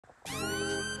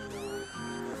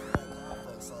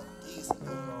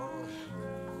decent.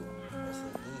 That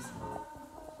shit decent.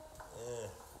 Yeah.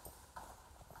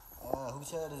 Who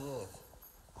child is this?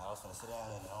 I was finna sit down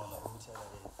here and I don't know who child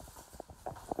that is.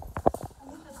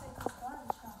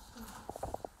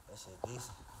 That shit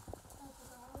decent.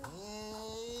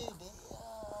 Yeah, damn.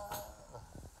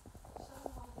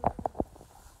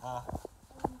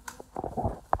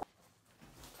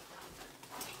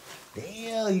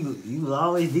 Damn, you was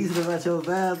always decent about your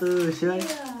bathroom, Shorty.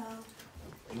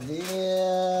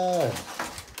 Yeah.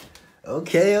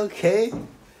 Okay.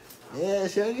 Yeah,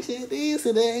 Shorty shit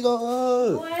decent. They ain't gonna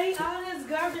hold. Wait, all this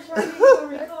garbage right here to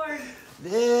record.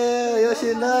 Yeah, your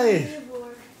shit nice.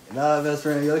 Nah, best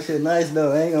friend, your shit nice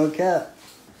though. I ain't gonna cap.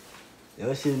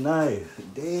 Your shit nice.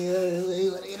 Damn,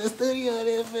 you wanna get a studio in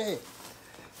this bitch.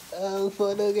 Oh,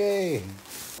 for the game.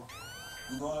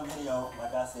 We doing a video,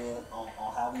 like I said, on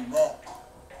how we met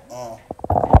and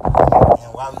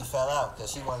why we fell out.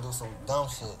 Cause she wanna do some dumb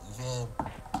shit. You feel me?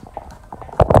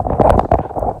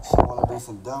 She wanna do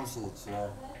some dumb shit,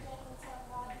 sure.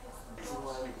 She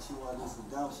wanna do some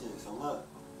dumb shit. So look,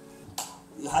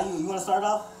 how you wanna start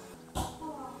off?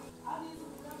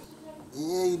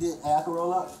 Yeah, you did. Hey, I can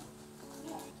roll up.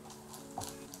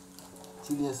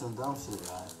 She did some dumb shit,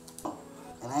 right?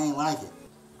 And I ain't like it.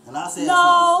 And I said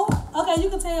no. Something. Okay, you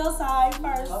can tell your side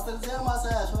first. I'm finna tell my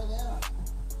side, straight down.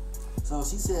 So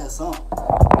she said something.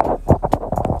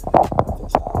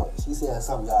 She said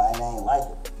something, y'all, and I ain't like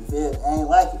it. You feel it? I ain't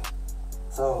like it.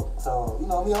 So you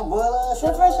know me, I'm boiling. That's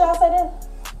first y'all say that?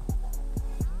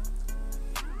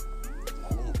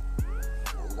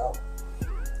 There you go.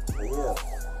 But yeah.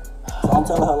 So I'm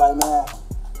telling her like, man,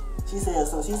 she said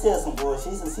some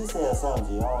bullshit. She said something,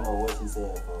 G. I don't know what she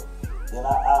said, bro. Then I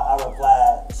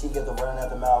replied, she get the running at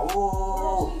the mouth.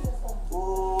 Ooh.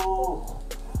 Ooh.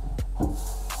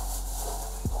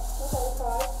 Okay, so I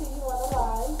see you on the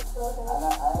line.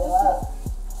 I ain't lying.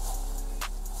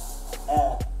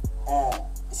 And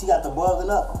she got the boiling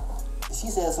up. She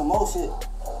said some more shit.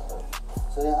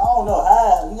 So then I don't know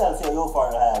how. You gotta tell your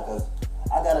part of how, cause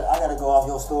I gotta go off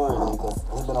your story, because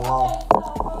it's been a long.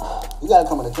 You gotta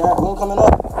come in the camera. You wanna come in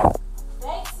up?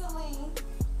 Basically,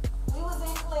 we was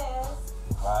in class.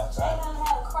 Right. Jalen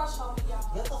had a crush on me, y'all.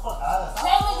 Get the fuck out of here.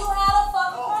 Jalen, you had a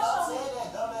fucking crush on me. Stop saying that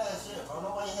dumbass shit, bro.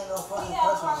 Nobody had no fucking He had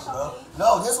a crush on me, bro. me.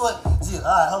 No, this what. See, all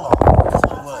right, hold on. This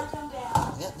what it was.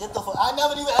 Get the fuck. I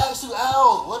never even asked you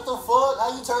out. What the fuck?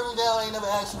 How you turn me down? I ain't never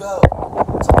asked you out.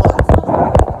 So what?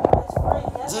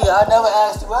 Gee, I never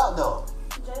asked you out though.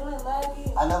 Jalen loved you.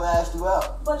 I never asked you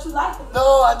out. But you liked it.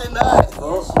 No, I did not. Yes, you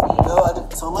did. No, I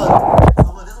didn't. So look, this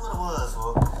is what it was,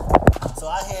 bro. So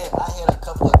I had a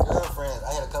couple of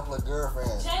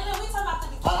girlfriends. Jalen, we talking about the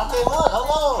beginning. Okay, look,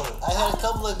 hold on. I had a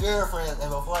couple of girlfriends, and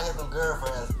before I had them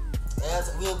girlfriends,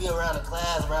 we'll be around the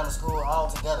class, around the school, all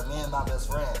together, me and my best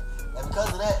friend. And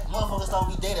because of that, motherfuckers thought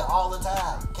we dated all the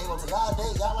time. Came up to y'all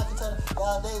date, y'all like each other,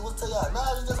 y'all date, what's to y'all?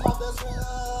 Nah, it's just my best friend.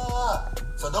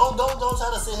 So don't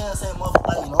try to sit here and say motherfucker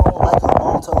like, you know, like a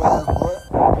long toe ass boy.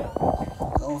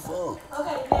 Don't fool.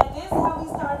 Okay, now this is how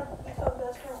we started to become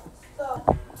best friends. So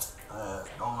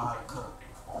don't know how to cook.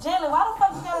 Jalen, why the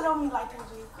fuck you got it on me like that,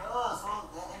 G? Cause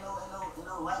ain't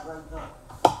no light right there.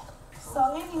 So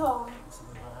anyhow,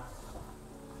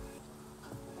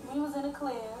 we was in a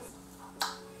class.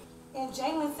 And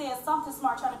Jalen said something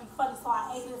smart, trying to be funny, so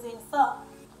I ate his ass up.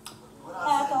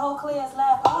 Had the whole class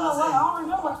laugh. I don't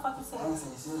remember what the fuck you said. I ain't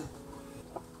say shit.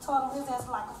 Told him his ass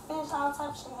like a fish, all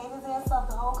type of shit. Ate his ass up.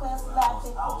 The whole class was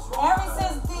laughing. Ever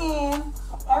since then,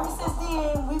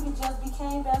 we just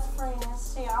became best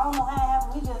friends. Shit, I don't know how it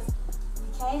happened. We just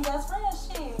became best friends.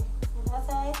 Shit, and that's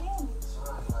how it ended.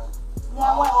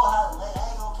 Now what?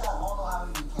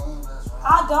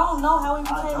 I don't know how we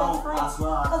became best friends.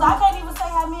 Because I can't even say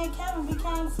how me and Kevin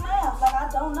became snaps. Like, I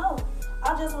don't know.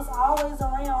 I just was always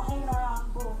around, hanging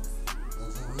around boys.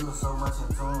 And we were so much in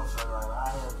tune, so like,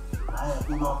 I had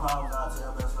no problems out to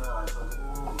your best friend. Like, so,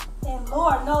 and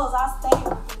Lord knows I stayed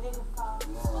with the nigga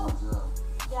problem. Yeah.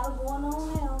 Got him going on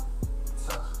now.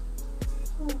 So,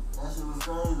 that shit was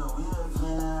crazy though.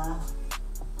 Man.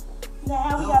 Now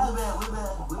how we been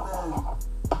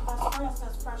best friends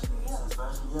since freshman year. Since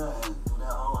freshman year, and through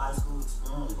that whole high school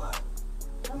experience, like,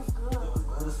 it was good. It was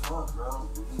good as fuck, bro.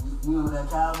 You remember that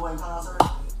Cowboy concert?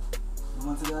 You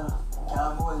went to that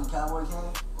Cowboy and Cowboy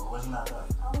came? Or was he not there?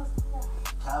 I wasn't there.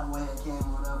 Cowboy had came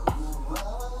or whatever.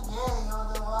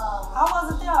 I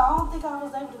wasn't there. I don't think I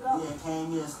was able to go. Yeah, came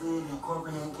here, slid, and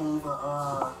corporate head came for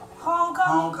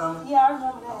Homecoming? Yeah, I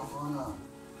remember that. Oh, no.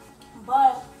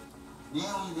 But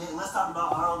then let's talk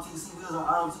about ROTC. We was on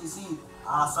ROTC.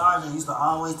 Our sergeant used to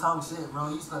always talk shit, bro.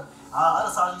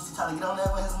 Other sergeant used to try to get on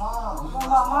there with his mom. when my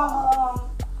mama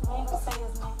We ain't gonna say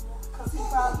his name because he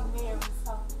probably married,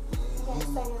 so we can't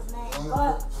say his name.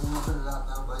 But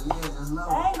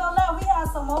I ain't gonna lie, we had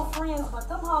some more friends, but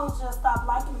them hoes just stopped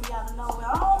liking me out of nowhere.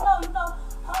 I don't know, you know,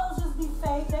 hoes just be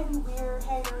fake, they be weird,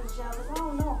 haters, jealous. I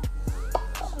don't know.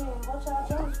 Shit, what y'all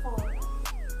jealous for?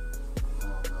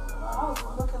 I was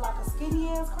looking like a skinny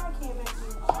ass crackhead back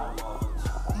then.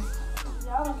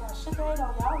 Y'all done got shit to hate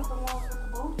on. Y'all was the ones with the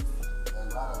booties.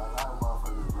 A lot of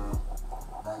motherfuckers, bro.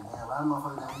 Back then, a lot of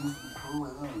motherfuckers that used to be cool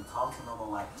with, we don't even talk to no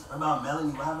more. Like, what about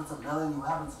Melanie? What happened to Melanie? What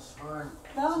happened to Shorty?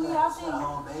 Melanie, I She think. had a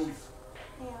whole baby.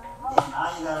 Yeah. And now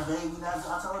you got a baby now too.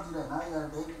 I told you that. Now you got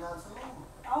a baby now too.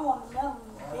 I want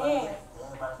Melanie bad.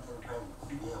 Everybody getting pregnant.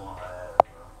 She did want her ass,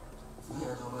 bro. She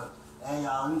had to look. Hey,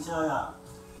 y'all, let me tell y'all.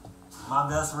 My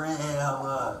best friend had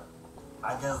her,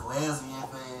 I guess, lesbian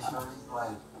phase. Shorty,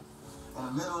 like, in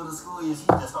the middle of the school year, she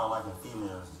just started liking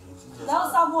females. That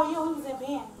was sophomore year. We was in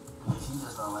band. Yeah, she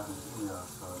just started liking females.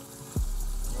 So,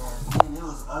 yeah, and it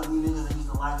was ugly niggas that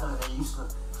used to like her.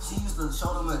 She used to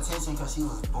show them attention because she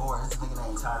was bored. This nigga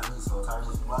named Tyrese. So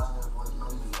Tyrese, you watching this boy, you know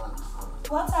he was ugly.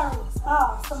 So. What Tyrese?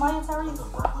 Oh, Samaya Tyrese?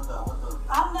 With the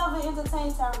I never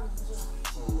entertained Tyrese.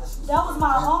 shit, That was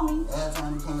my homie. Every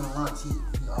time he came to lunch, he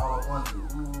all up on you.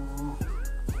 Ooh.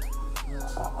 Yeah.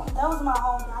 That was my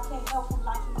homie. I can't help who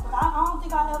like him. But I don't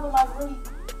think I ever like really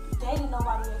dated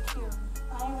nobody that cared me.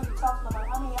 I ain't really talked to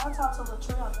nobody. I mean, I talked to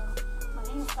Latrell though. But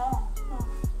he was fine.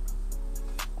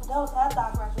 But that was after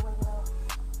I graduated though.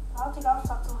 I don't think I was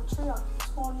talking to Latrell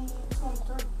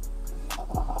 2023.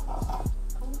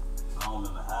 I don't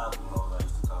remember half of those I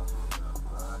used to talk to, you know,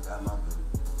 but I got my good.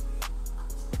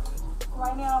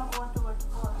 Right now I'm going through a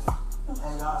divorce.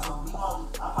 Hey y'all, so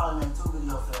I'll probably make 2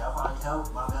 videos today. I'll probably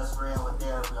help my best friend with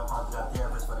therapy. I'll probably got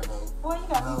therapist for the day. Boy, you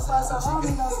got You know me what I'm fucked up. I saying? don't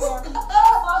need no therapy.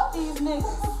 Fuck these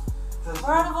niggas.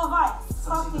 Word of advice.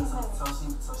 Fuck these niggas.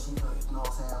 So she could, you know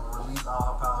what I'm saying, release all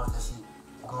her problems that she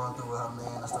going through with her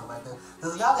man and stuff like that.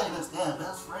 Cause y'all gotta understand,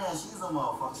 best friend, she's a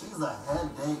motherfucker. She's a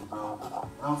headache, bro.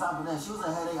 And on top of that, she was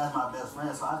a headache as my best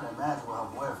friend, so I can imagine what her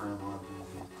boyfriend going through.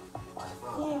 Like,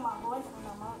 bro. He ain't my boyfriend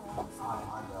no more. Oh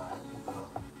my God.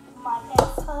 My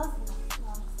ex-husband.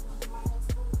 No, my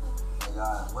ex-husband. Hey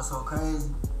God, what's so crazy?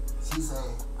 She say,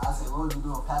 I say, what would you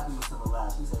do if Pappy was still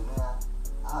alive? She say, man,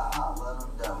 I love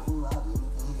him to death. Ooh, I do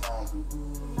anything he asked me.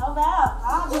 Ooh. No doubt.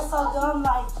 I'm just so dumb,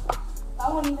 like, I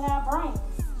wouldn't even have brains.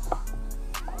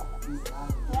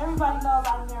 Everybody knows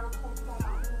I never played that my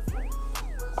husband.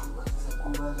 What you say,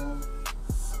 cool again?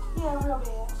 Yeah, real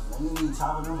bad. Man, you need to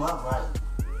chop them up right.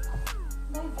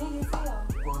 They big as hell.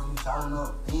 You supposed to be chopping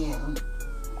up thin.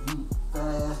 You fat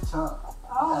ass chunk.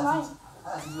 I don't like. I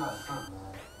gotta teach you how to cook,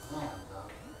 man. Damn, dog.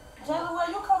 Jalen, where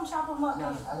you come chop them up, I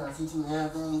then? gotta teach you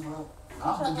everything, bro.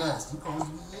 I'm the guest. You supposed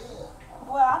to be here.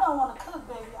 Boy, I don't want to cook,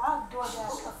 baby. I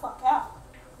DoorDash the fuck out.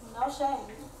 No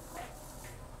shade.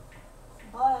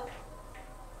 But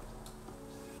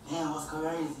Damn, what's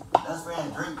crazy? Best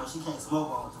friend drink, but she can't smoke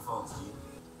one with the folks, see?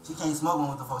 She can't smoke one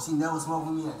with the folks. She never smoked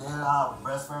with me, and they're our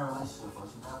best friend relationship,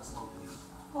 folks. She never smoked with me.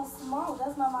 well, smoke.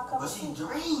 That's not my cup But of she tea.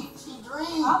 dreamed. She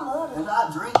dreamed. I love it. And I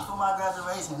drink for my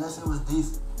graduation. That shit was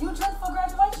decent. You drink for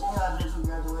graduation? Yeah, I drink for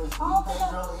graduation. I don't think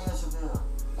Pedro and Chevelle.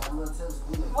 Got a little tips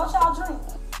in it. What y'all drink?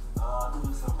 There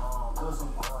was some,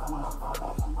 I don't know,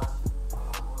 probably some Russian.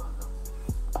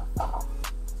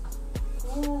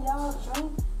 Damn, y'all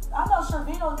drink. I know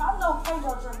Chevelle, I know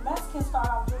Pedro drink. Mexicans start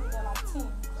out drinking at like 10.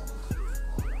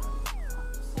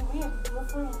 See, we are good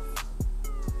friends.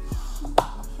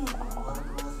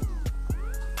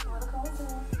 What a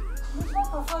coincidence. Bitch, what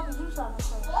the fuck is you trying to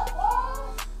say?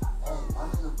 Hey, my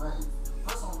nigga Brady,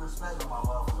 put some respect on my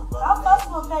motherfucker, brother. I fuck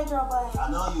with Pedro, but I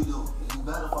know you do. You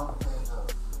better fuck with Pedro.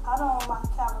 I don't like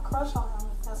have a crush on him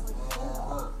if that's what you Man, think.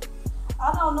 look.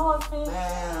 I don't know if it.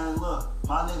 Man, look.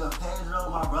 My nigga Pedro,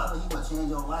 my brother, he would change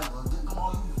your life. Look, come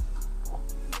on, you.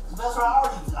 Best friend, I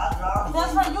already.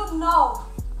 That's right, you know.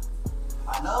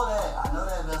 I know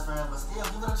that, best friend, but still,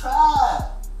 give it a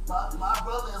try. My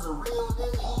brother is a real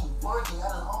nigga. He working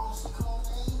at his own shit. Come on,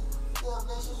 man. Yeah,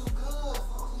 make sure you good.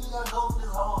 Folks. You gotta go through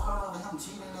this whole hurdle of him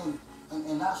cheating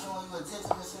and not showing you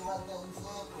attention and shit like that. You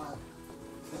feel me? Like,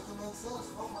 make it make sense.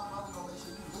 Fuck my brother, gonna make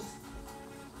sure you decent.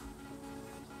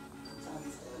 I'm trying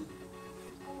to tell you.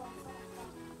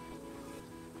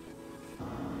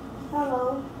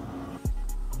 Hello.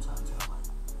 I'm trying to tell, like,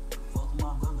 fuck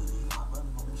my brother, dude. My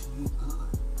brother gonna make sure you good.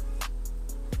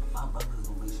 My brother is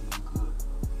gonna make sure you good.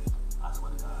 I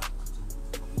swear to God, he's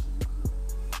gonna make sure you good.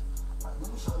 Like, let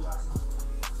me show y'all something.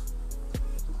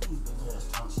 Look at these big ass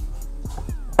chunks she making.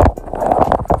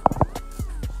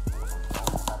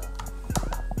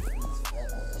 These fat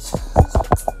ass.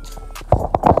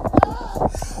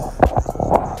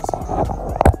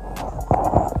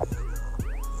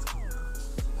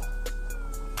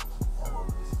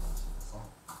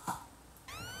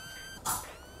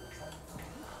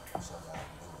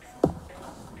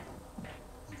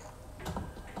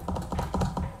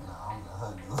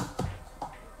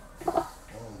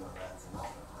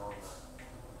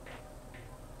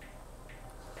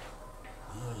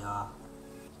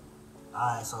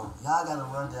 Alright, so y'all gotta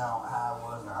run down how I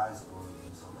was in high school.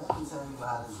 So let me tell you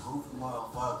how this goofy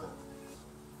motherfucker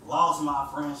lost my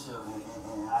friendship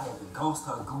and I had to ghost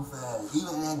her goof ass.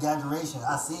 Even in that graduation,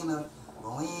 I seen her,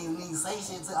 but we ain't need to say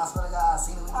shit to. I swear to God, I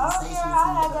seen her. We need to say shit to.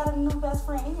 I got a new best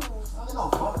friend anyway. I don't know,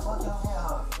 fuck him and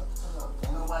her.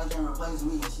 Ain't nobody can replace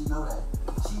me, and she know that.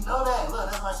 She know that. Look,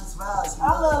 that's why she smiles. I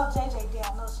love JJ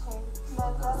down, no shade.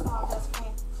 That's my best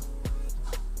friend.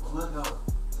 Well, look though.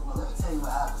 So look, let me tell you what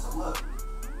happened. So look,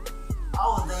 I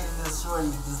was dating this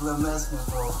shorty, this little Mexican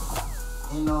bro.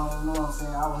 You know what I'm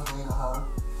saying? I was dating her.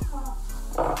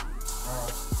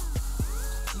 And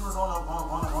she was on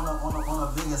a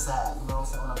bigger side, you know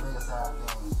what I'm saying? On a bigger side of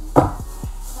things.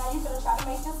 Now you better try to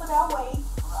make this that way.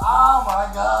 Oh my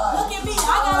God. Look at me,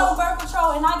 I got on birth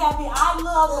control and I got big. I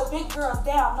love the big girls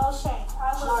down, no shame.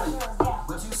 I love the girls down.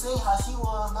 But you seen how she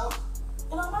was though?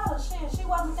 It don't matter, shit. She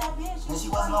wasn't that big. And she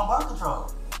wasn't on birth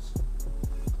control.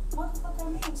 What the fuck that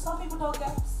mean? Some people don't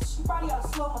get, she probably got a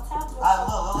slow metabolism. Alright,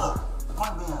 look.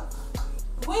 Point being.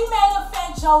 We made a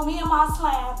fat joke, me and my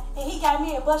slime, and he got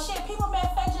me. But shit, people made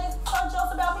fat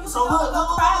jokes about me. You so look.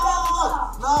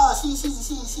 Nah, she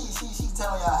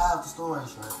telling y'all half the story,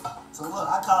 sure. So look,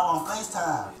 I call on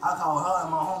FaceTime. I call her and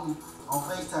my homie on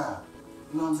FaceTime.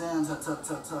 You know what I'm saying?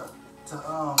 To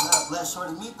let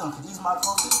Shorty meet them, cause these my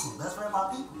close people. Best friend,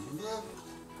 my people. You dig?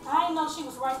 I didn't know she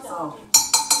was right there. So,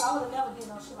 I would have never did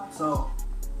no shit like that. So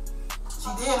she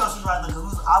did know she was right there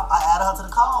because I added her to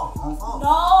the call on phone.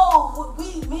 No,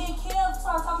 me and Kim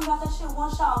started talking about that shit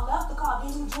once y'all left the call.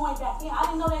 Then you joined back in. I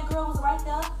didn't know that girl was right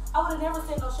there. I would have never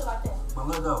said no shit like that. But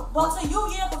look though. But to you,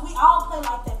 yeah, because we all play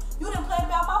like that. You didn't play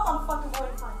about my motherfucking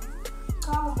boyfriend.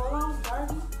 Call him balloons,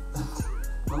 dirty.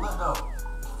 But look though.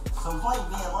 So point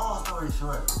being, long story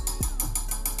short,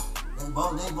 they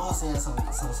both said some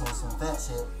fat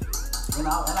shit. And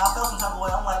I felt some type of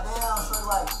way. I'm like, damn, sure,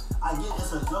 like, I get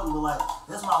it's a joke, but like,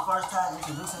 this is my first time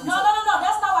introducing you. No.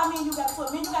 That's not why me and you got to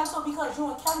it. Me and you got to it because you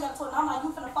and Kevin got to it. And I'm like,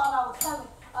 you finna fall out with Kevin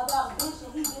about a bitch,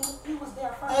 and he was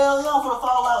there first. Hell, y'all finna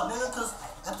fall out, nigga, because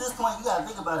at this point, you gotta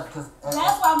think about it, because...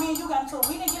 That's why me and you got into it.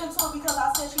 We didn't get into it because I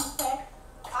said she was fat.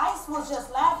 Ice was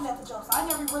just laughing at the jokes. I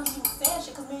never really even said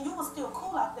shit, because me and you was still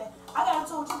cool like that. I got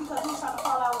into it with you because you was trying to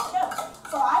fall out with Kevin.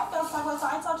 So I felt like, so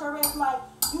I told your ass, like,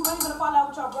 you really gonna fall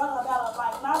out with your brother about,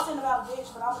 like, not saying about a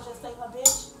bitch, but I was just saying a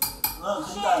bitch. Look,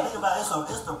 you gotta think about it.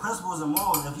 It's the principles and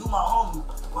morals. If you my homie,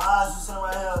 why is you sitting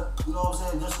right here, you know what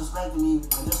I'm saying, disrespecting me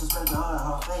and disrespecting her in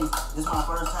her face? It's my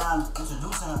first time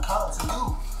introducing her to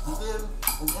you. You feel me?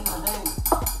 At the end of the day,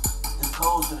 it's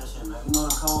cold to this shit, man. You know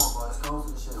the code, bro. It's cold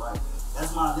to this shit. Like,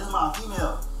 this is my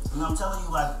female. You know what I'm telling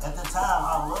you? Like, at the time,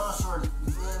 I love Shorty.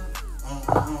 You feel me? And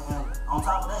on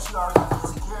top of that, she already had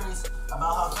insecurities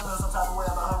about her feeling some type of way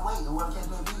about her weight or what the case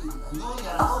may be. And you ain't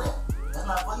gotta know that. That's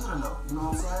not for you to know. You know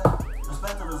what I'm saying?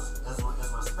 Respect is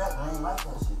respect. I ain't like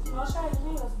that shit. No, sure it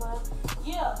is, but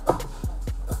yeah,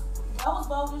 that was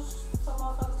bogus. Some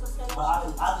motherfuckers to say that.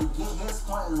 But I could get his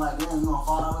point. Is like, damn, you gonna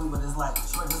fall out with me? But it's like,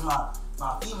 sure, this is my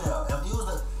female. If he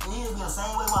was he'd be the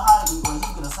same way with Heidi, or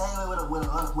he'd be the same way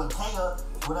with Kaya,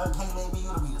 whatever case may be.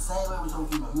 You'd be the same way with your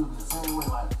female. You'd be the same way.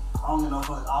 Like, I don't get no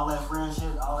fuck. All that friend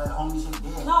shit, all that homie shit,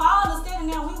 dead. No, I understand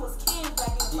it now. We was kids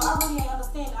back then, so I really ain't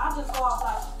understand it. I just go off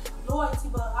like loyalty,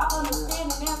 but I understand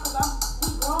it now because we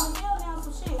grown as hell now.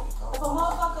 Some shit. If a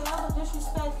motherfucker ever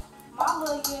disrespect my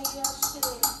little yeah shit,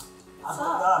 I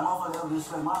swear to God, motherfucker ever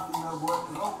disrespect my female boy,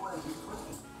 go for it.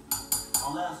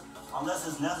 Unless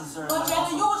it's necessary. But like,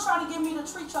 Jada, you was trying to get me to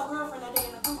treat your girlfriend that day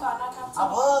in the group chat, and I kept I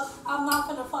was. I'm not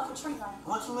finna fucking treat her.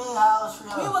 What you mean? How I was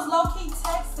treating her? We was low key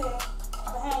texting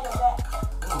behind your back.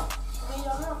 Me and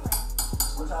your girlfriend.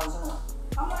 What y'all was saying?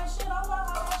 I'm like, shit, I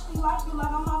actually like you. Like,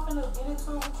 I'm not finna get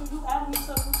into it with you. You added me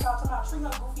to the group chat talking about treat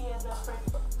her goofy ass best friend.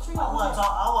 Treat her I wasn't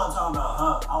talking about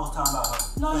her. I was talking about her.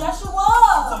 No, yes, you You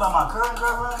was. talking about my current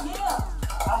girlfriend? Yeah.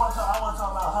 I wasn't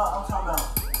talking about her. I'm talking about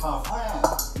her friend.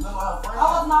 You remember her friend? I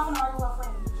was not finna argue with a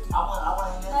friend. I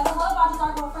wasn't in Now, there. what if I just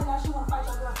argue with a friend that she wanna fight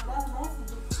your girlfriend? That's nasty,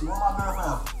 bitch. You want my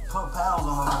girlfriend put pounds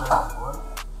on her ass, boy.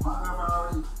 My girlfriend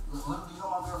already, you know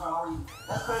my girlfriend already,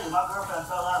 that's crazy. My girlfriend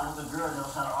fell out with the girl that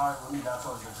was trying to argue with me that I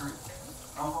told you the truth.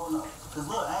 I'm holding up. Cause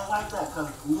look, I ain't like that, cause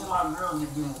me and my girl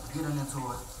getting into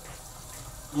it.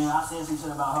 Yeah, I said some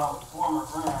shit about her former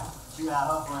friend. She got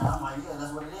her friend. I'm like, yeah,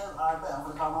 that's what it is. All right, bet. I'm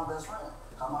gonna call my best friend.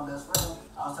 Call my best friend.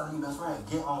 I was telling you, best friend,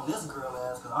 get on this girl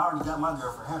ass, cause I already got my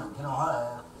girlfriend handled. Get on her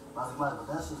ass. I was like, but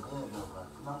that shit's dead, though,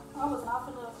 like, you know? I was not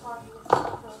finna argue with you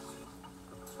because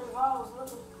Trayvon was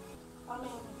looking. I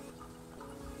mean,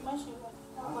 make sure you got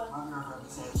My girlfriend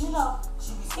be saying, you know,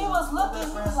 she be he was looking,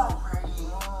 he was like, so pretty.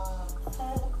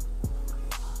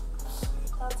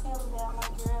 don't tell me that I'm my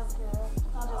girl's girl.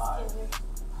 I'm just kidding.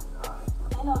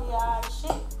 They know he alright as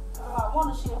shit. If I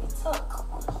wanted, she'd be took.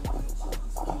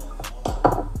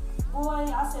 Boy,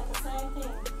 I said the same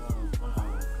thing.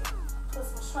 Put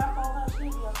some strap on her,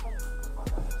 she'd be okay.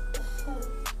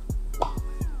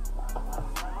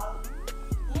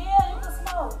 Yeah, you can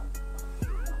smoke.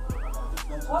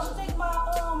 What you think my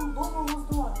boo-boo was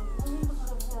doing? When he was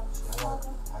living here?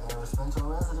 Smoking? I gotta respect your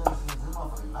residence. This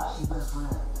motherfucker nice, best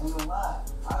friend. Ain't gonna lie.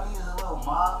 All I need is a little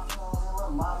mop, you know what I'm saying? A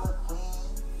little mop, look clean,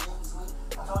 really sweet.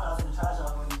 I told you I was in the trash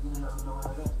out when you get it up, you know what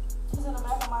I mean? He's in the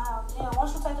back of my house. Yeah,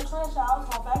 once you take the trash out, I was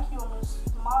gonna vacuum and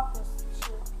mop this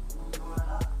shit. What you doing right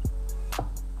now?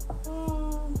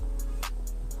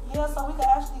 Yeah, so we could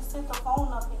actually sit the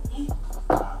phone up and eat.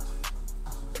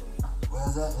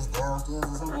 Where's that? It's downstairs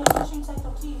or something? Yeah, make sure you take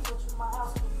them keys with you, my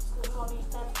house keys, because you're gonna need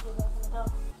that to get back in the door.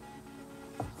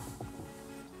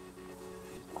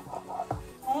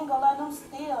 I ain't gonna let them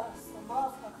steal us, the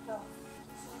motherfucker though.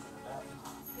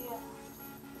 Yeah.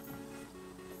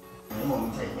 You want me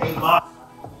to take 8 boxes?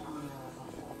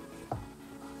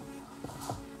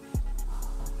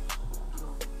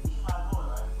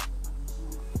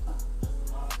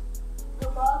 The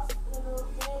box and the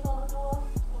bag on the door,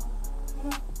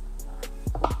 and,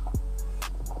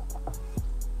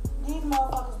 these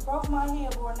motherfuckers broke my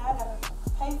headboard, now I gotta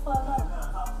pay for another.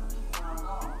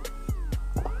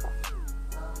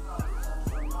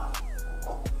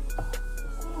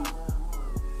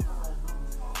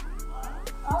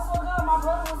 I swear to God, my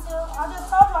brother was here. I just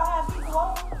told you I had people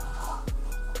over.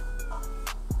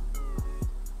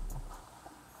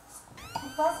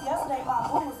 Plus, yesterday my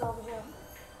boo was over here.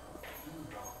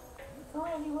 For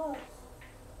real, he was.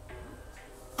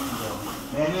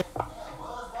 Man, yeah.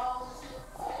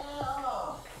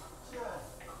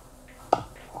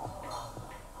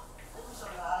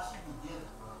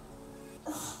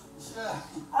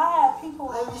 I had people.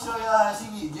 Let me show y'all how she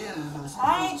be getting it.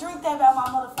 I ain't drink that by my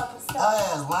motherfucking Her self.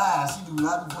 ass lying. She do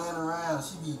not be playing around.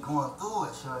 She be going through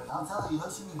it, shorty. I'm telling you,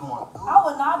 she be going through I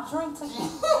would not drink to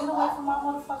get away from my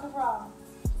motherfucking problem.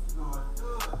 it. Going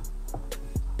through it.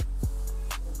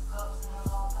 It's cups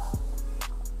and all that.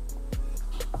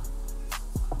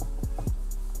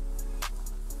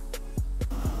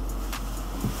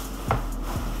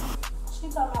 She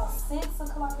talking about 6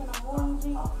 o'clock in the morning, G.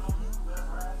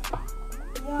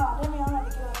 Yeah, that means I had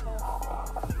to get up at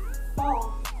 4.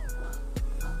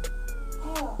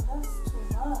 Yeah, that's too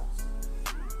much.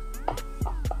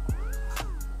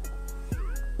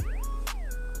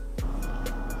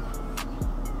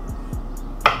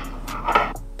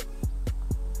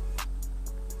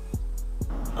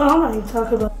 Oh, I'm not even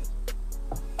talking about.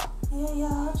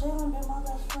 Yeah, Jalen been my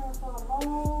best friend for a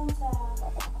long time.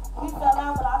 We fell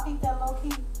out, but I think that low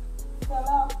key fell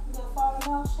out, that falling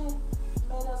out shit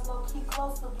made us low key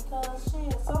closer because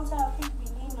shit, sometimes people be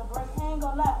needing a break. I ain't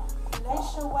gonna lie,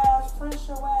 relationship wise,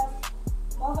 friendship wise,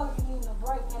 motherfuckers be needing a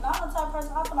break. And I'm the type of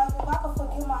person, I feel like if I could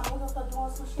forgive my nigga for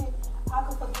doing some shit, I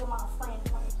could forgive my friend.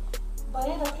 Like, but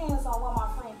it depends on what my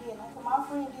friend did. Like, if my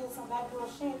friend did some backdoor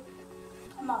shit,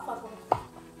 I'm not fucking with him.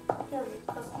 Period.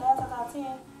 Because 9 times out of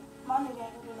 10, my nigga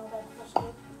ain't gonna do no backdoor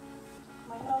shit.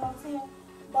 Like, you know what I'm saying?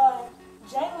 But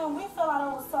Jalen, we felt like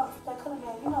it was something that could have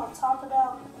been, talked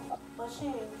about. But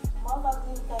shit, motherfuckers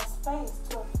need that space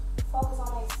to focus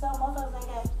on themselves. Motherfuckers ain't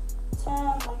got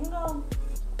time to,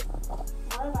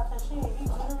 worry about that shit. He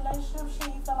was in a relationship,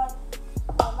 shit. He felt like,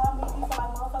 not me, he felt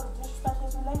like motherfuckers disrespect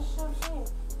his relationship, shit.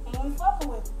 He ain't fucking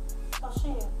with it. So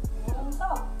shit, we didn't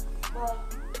talk. But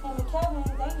him and Kevin,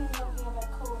 they ended up getting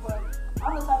that cool. But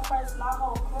I'm the type of person, I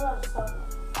hold grudges. So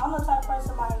I'm the type of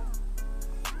person, like,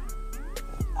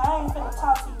 I ain't finna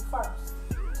talk to you first,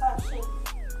 type shit.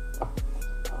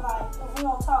 Like, if we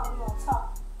don't talk, we don't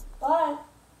talk. But,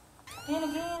 then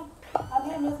again, I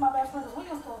did miss my best friend. We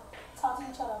used to talk to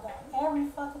each other about every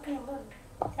fucking thing, literally.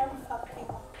 Every fucking thing.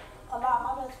 A lot.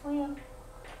 My best friend,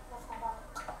 that's my dog.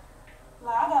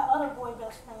 Like, I got other boy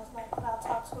best friends that I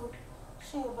talk to.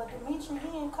 Shit, but Dimitri,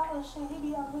 he in college, shit, he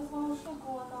be having his own shit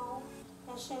going on.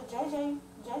 And shit, JJ in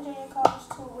college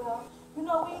too, well.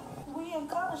 We in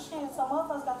college shit, so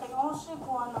motherfuckers got their own shit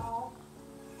going on.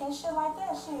 And shit like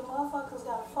that shit, motherfuckers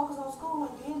gotta focus on school.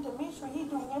 And then Dimitri, he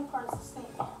do in-person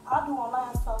shit. I do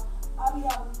online, so I be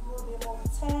having a little bit more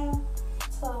time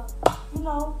to,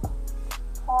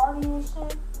 party and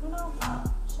shit, shit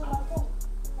like that.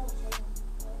 That's Jalen.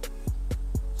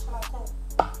 Shit like that.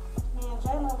 Me and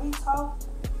Jalen, we talk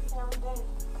every day.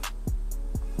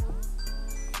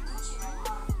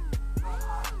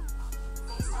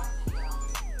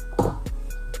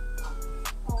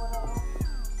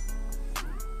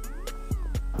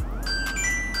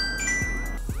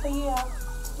 But yeah,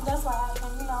 that's what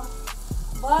happened,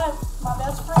 But my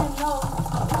best friend,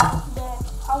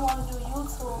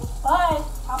 into it, but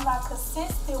I'm not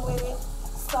consistent with it,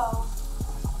 so.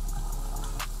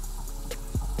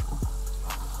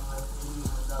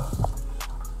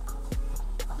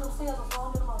 Them sales are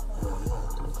going to the motherfucker.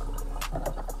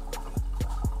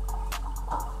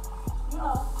 You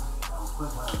know. That was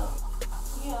quick money though.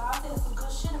 Yeah, I said some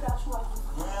good shit about you.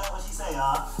 Yeah, what she say,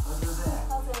 y'all? What she was saying?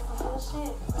 I said some good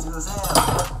shit. What she was saying?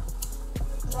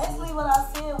 Basically, what I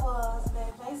said was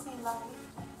that basically, like,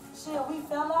 shit, we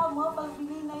fell out, motherfuckers be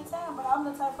needing their time, but I'm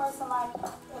the type person, like,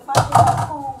 if I get back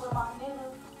cool with my nigga,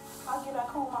 I get back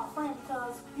cool with my friend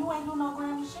because you ain't do no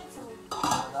grammy shit to me.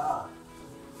 Nah.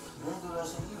 You ain't do that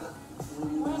shit either.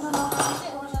 We ain't do no grammy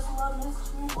shit, it was just a little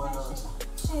miscommunication.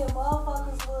 Shit,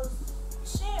 motherfuckers was,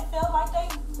 shit, felt like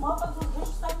motherfuckers was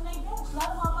disrespecting their bitch. A lot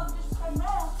of motherfuckers disrespect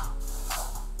man. So,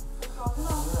 you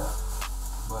know. Yeah.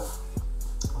 But,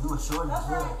 we were short That's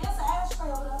as right, hell. it's an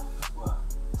ashtray over there. What?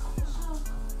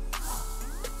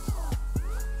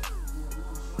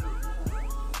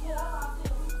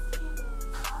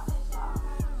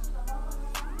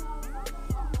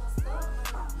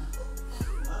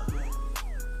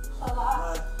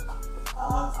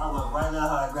 I looked right at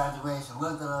her at graduation,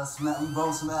 looked at her, we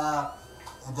both smiled,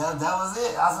 and that was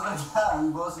it. I was like, God, we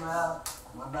both smiled,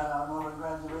 went back out over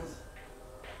graduation.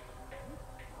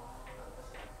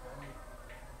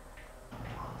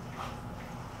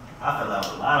 I fell out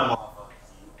with a lot of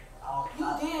motherfuckers, You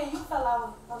did, you fell out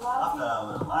with a lot of I people. fell out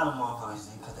with a lot of motherfuckers,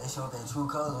 because they showed their true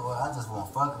colors, or I just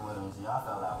wasn't fucking with them, I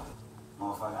fell out with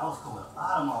motherfuckers. I was cool with a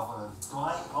lot of motherfuckers.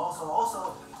 Dwight,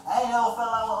 also, I ain't never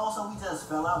fell out with, also, we just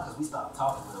fell out because we stopped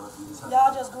talking with each other. Y'all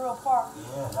just grew apart.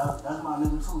 Yeah, that's my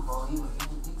nigga too, bro. He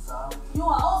solid. You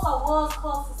and also was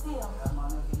close to see him. That's my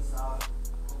nigga, he solid.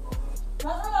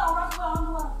 Let's bring on Rocket Bell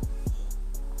underwear.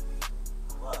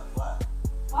 What? Why the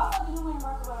fuck did you win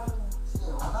Rocket Bell underwear?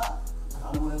 Shit, why not?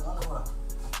 Underwear.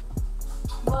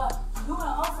 But you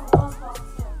and also was close to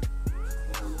see him.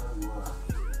 Yeah, you were.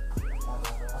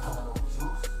 I had no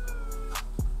juice.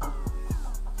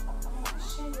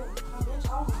 Shit, my bitch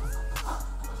homeless.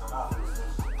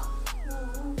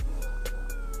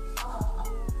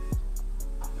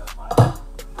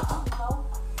 No.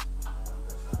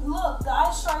 Look, the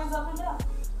ice tray is up and down.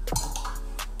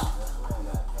 That's why I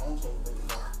got pancake niggas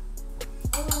though.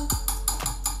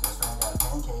 That's why I got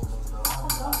pancake niggas though.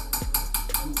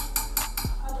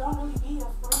 I don't really be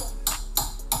here for real.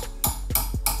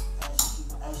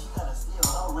 And she gotta steal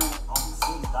her rent on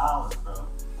 $6, bro.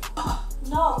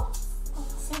 No.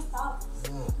 $6.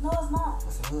 Yeah. No, it's not.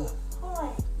 Yes, it is. Who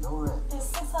rent? Your rent. It's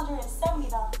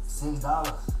 $670. $6.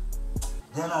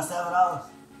 They're not $7.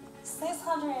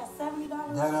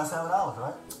 $670? They're not $7,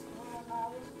 right? Yeah, nah,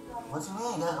 it's What you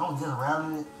mean? That's only just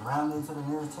rounding it to the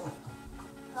nearest 10.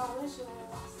 I wish it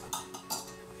was.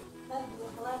 That'd be a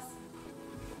blessing.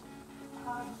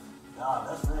 Nah,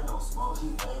 that's really don't smoke. She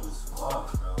lame as fuck,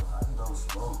 bro. How you don't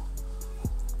smoke?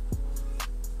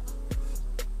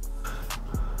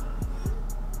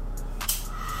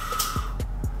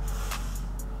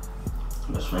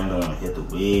 Best friend don't want to hit the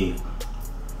weed.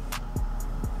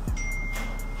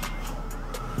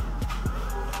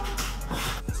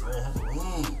 That's really hit the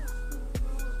weed.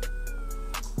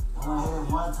 You wanna hit it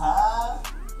one time?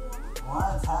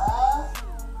 One time?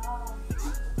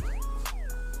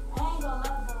 I ain't gonna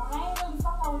let them. I ain't really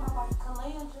fucking with nobody.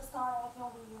 Kalea just started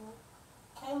acting weird.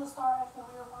 Kayla started acting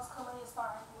weird once Kalea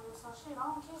started acting weird. So shit, I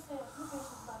don't kiss that. You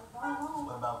bitches better go home.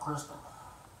 What about Crystal?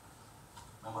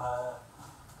 Remember her?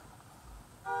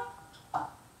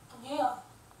 Yeah.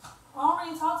 I don't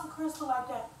really talk to Crystal like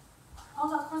that. I don't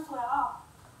talk to Crystal at all.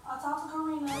 I talk to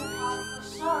Karina. I for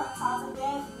sure talk to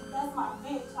Daddy. That's my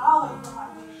bitch. I always been my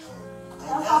bitch.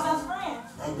 That's my best friend.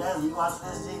 Hey, Dazzy, you watch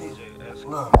this, G?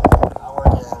 Look, I work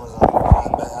at Amazon.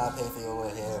 I pay for your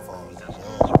little headphones.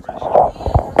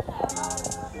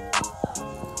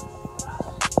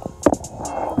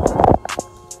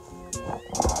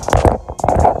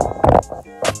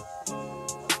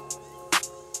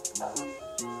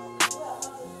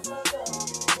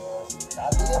 I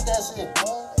did that shit,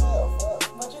 boy. Yeah, fuck.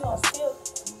 But you gonna still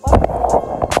fuck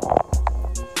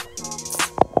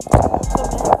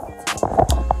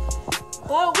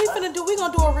But we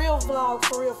gonna do a real vlog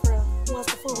for real once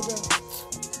the food done.